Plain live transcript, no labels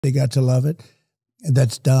They got to love it. And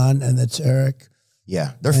that's Don and that's Eric.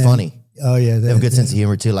 Yeah, they're funny. Oh, yeah. They have a good sense of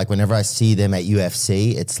humor, too. Like, whenever I see them at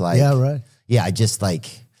UFC, it's like... Yeah, right. Yeah, I just, like...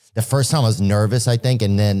 The first time I was nervous, I think,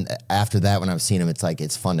 and then after that, when I've seen them, it's like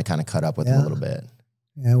it's fun to kind of cut up with them a little bit.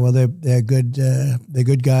 Yeah, well, they're good. They're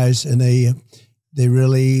good guys, and they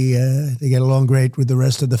really they get along great with the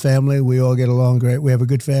rest of the family. We all get along great. We have a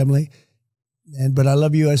good family, but I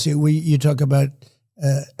love UFC. You talk about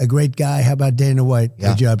a great guy. How about Dana White? Yeah.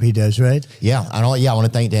 Good job he does, right? Yeah, I want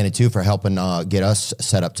to thank Dana too for helping get us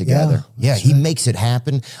set up together. Yeah, he makes it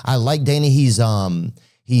happen. I like Dana. He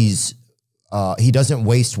doesn't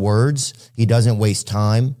waste words. He doesn't waste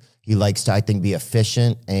time. He likes to, I think, be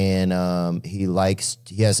efficient, and he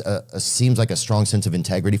has seems like a strong sense of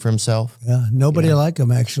integrity for himself. Yeah, nobody like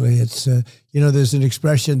him, actually. It's, there's an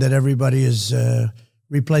expression that everybody is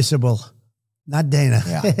replaceable. Not Dana.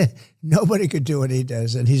 Yeah. Nobody could do what he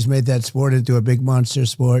does, and he's made that sport into a big monster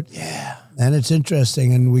sport. Yeah. And it's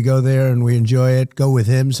interesting, and we go there and we enjoy it, go with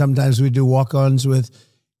him. Sometimes we do walk-ons with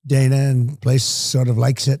Dana, and the place sort of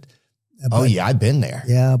likes it. Oh yeah, I've been there.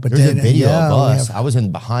 Yeah, but there's a video of us. I was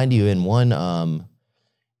behind you in one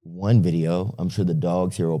video. I'm sure the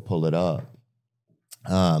dogs here will pull it up.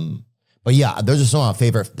 But yeah, those are some of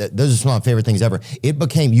my favorite things ever.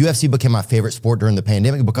 UFC became my favorite sport during the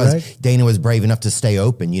pandemic because Dana was brave enough to stay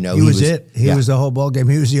open. You know, he was the whole ball game.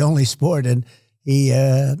 He was the only sport, and he'd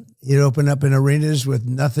open up in arenas with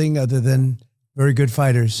nothing other than very good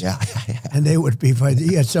fighters. Yeah. And they would be fighting.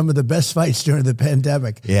 He had some of the best fights during the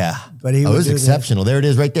pandemic. Yeah. But it was exceptional. There it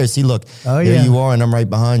is right there. See, look. There you are, and I'm right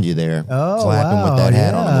behind you there. Oh, clapping with that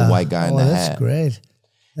hat on. I'm the white guy in the hat. That's great.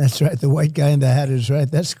 That's right. The white guy in the hat is right.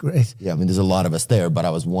 That's great. Yeah, I mean, there's a lot of us there, but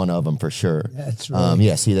I was one of them for sure. That's right.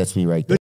 Yeah, see, that's me right there.